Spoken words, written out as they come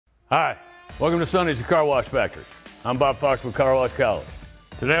Hi, welcome to Sonny's the Car Wash Factory. I'm Bob Fox with CarWash College.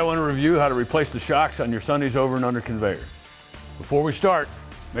 Today I want to review how to replace the shocks on your Sonny's over and under conveyor. Before we start,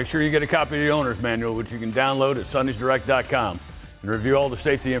 make sure you get a copy of the owner's manual, which you can download at sonnysdirect.com and review all the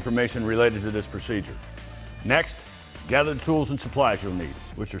safety information related to this procedure. Next, gather the tools and supplies you'll need,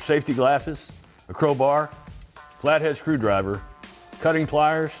 which are safety glasses, a crowbar, flathead screwdriver, cutting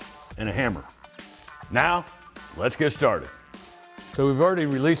pliers, and a hammer. Now, let's get started. So we've already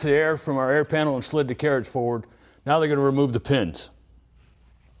released the air from our air panel and slid the carriage forward. Now they're going to remove the pins.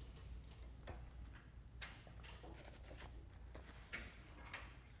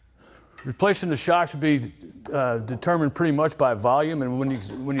 Replacing the shocks would be determined pretty much by volume, and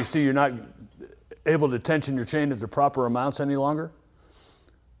when you see you're not able to tension your chain at the proper amounts any longer.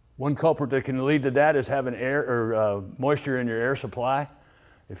 One culprit that can lead to that is having air or moisture in your air supply.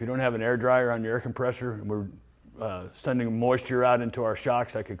 If you don't have an air dryer on your air compressor, and we're sending moisture out into our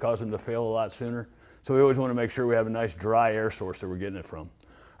shocks, that could cause them to fail a lot sooner. So we always want to make sure we have a nice dry air source that we're getting it from.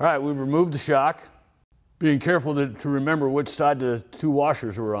 All right, we've removed the shock, being careful to remember which side the two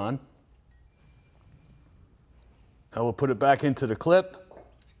washers were on. Now we'll put it back into the clip.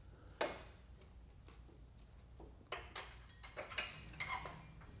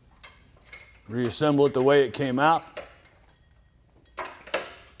 Reassemble it the way it came out.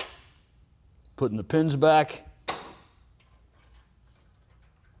 Putting the pins back.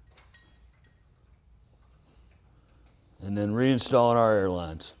 And then reinstalling our air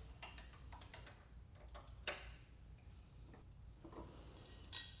lines.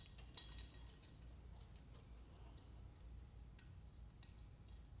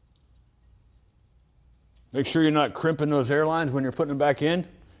 Make sure you're not crimping those air lines when you're putting them back in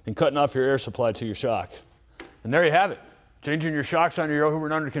and cutting off your air supply to your shock. And there you have it. Changing your shocks on your over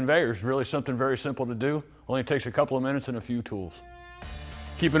and under conveyor is really something very simple to do. Only takes a couple of minutes and a few tools.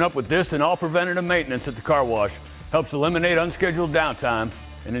 Keeping up with this and all preventative maintenance at the car wash helps eliminate unscheduled downtime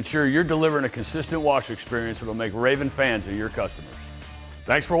and ensure you're delivering a consistent wash experience that will make raving fans of your customers.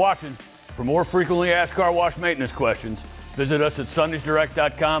 Thanks for watching. For more frequently asked car wash maintenance questions, visit us at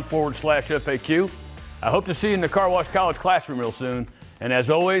sonnysdirect.com/FAQ. I hope to see you in the Car Wash College classroom real soon. And as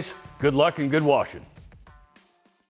always, good luck and good washing.